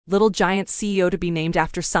Little Giants CEO to be named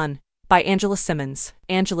after son, by Angela Simmons.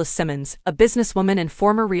 Angela Simmons, a businesswoman and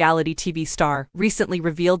former reality TV star, recently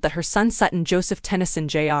revealed that her son Sutton Joseph Tennyson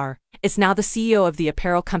Jr. is now the CEO of the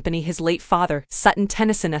apparel company his late father, Sutton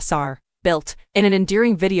Tennyson Sr., built. In an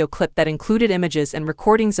endearing video clip that included images and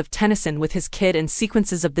recordings of Tennyson with his kid and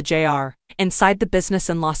sequences of the Jr. inside the business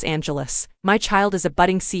in Los Angeles. "My child is a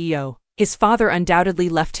budding CEO. His father undoubtedly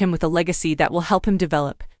left him with a legacy that will help him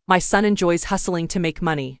develop. My son enjoys hustling to make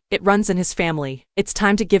money. It runs in his family. It's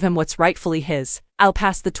time to give him what's rightfully his. I'll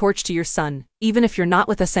pass the torch to your son. Even if you're not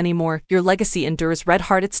with us anymore, your legacy endures. Red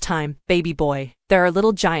heart, it's time, baby boy." There are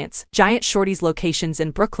Little Giants, Giant Shorties locations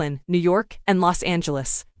in Brooklyn, New York, and Los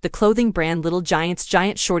Angeles. The clothing brand Little Giants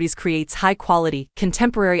Giant Shorties creates high-quality,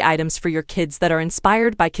 contemporary items for your kids that are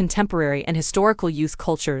inspired by contemporary and historical youth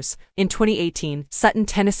cultures. In 2018, Sutton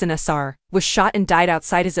Tennyson Sr. was shot and died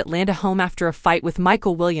outside his Atlanta home after a fight with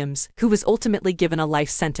Michael Williams, who was ultimately given a life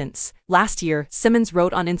sentence. Last year, Simmons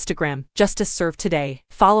wrote on Instagram, "Justice served today."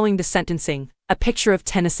 Following the sentencing, a picture of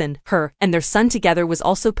Tennyson, her, and their son together was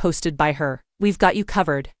also posted by her. "We've got you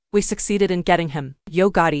covered. We succeeded in getting him."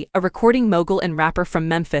 Gotti, a recording mogul and rapper from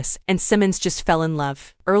Memphis, and Simmons just fell in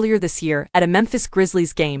love. Earlier this year, at a Memphis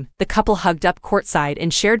Grizzlies game, the couple hugged up courtside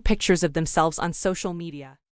and shared pictures of themselves on social media.